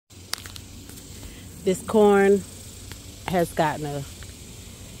This corn has gotten a...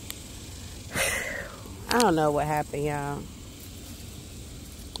 I don't know what happened, y'all.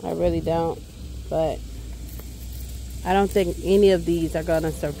 I really don't. But I don't think any of these are going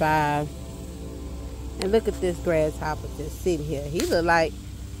to survive. And look at this grasshopper just sitting here. He look like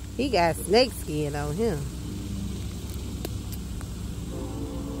he got snake skin on him.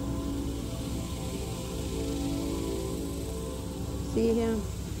 See him?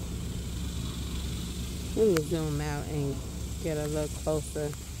 Let me zoom out and get a little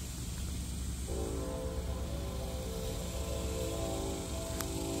closer.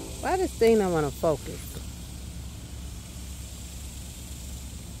 Why this thing don't want to focus?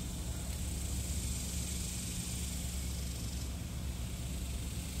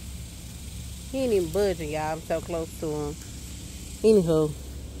 He ain't even budging, y'all. I'm so close to him. Anywho,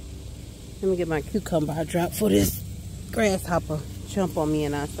 let me get my cucumber I dropped for this grasshopper jump on me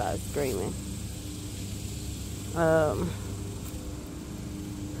and I start screaming.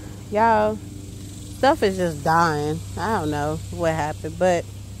 Y'all, stuff is just dying. I don't know what happened, but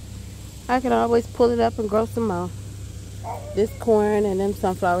I can always pull it up and grow some more. This corn and them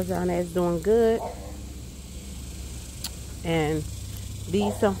sunflowers down there is doing good. And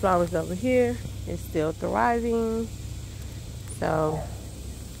these sunflowers over here is still thriving. So,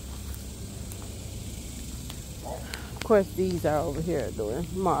 of course, these are over here doing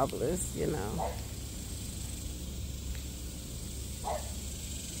marvelous, you know.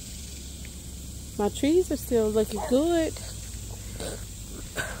 My trees are still looking good.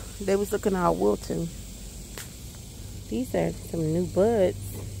 They was looking all wilting. These are some new buds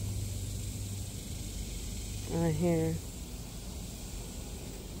right here.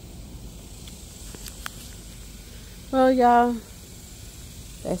 Well, y'all,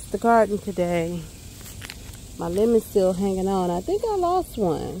 that's the garden today. My lemon's still hanging on. I think I lost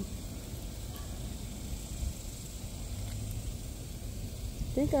one.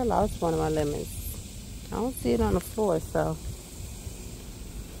 I think I lost one of my lemons. I don't see it on the floor, so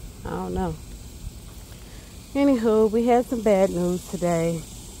I don't know. Anywho, we had some bad news today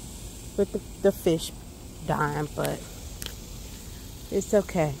with the fish dying, but it's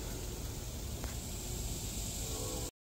okay.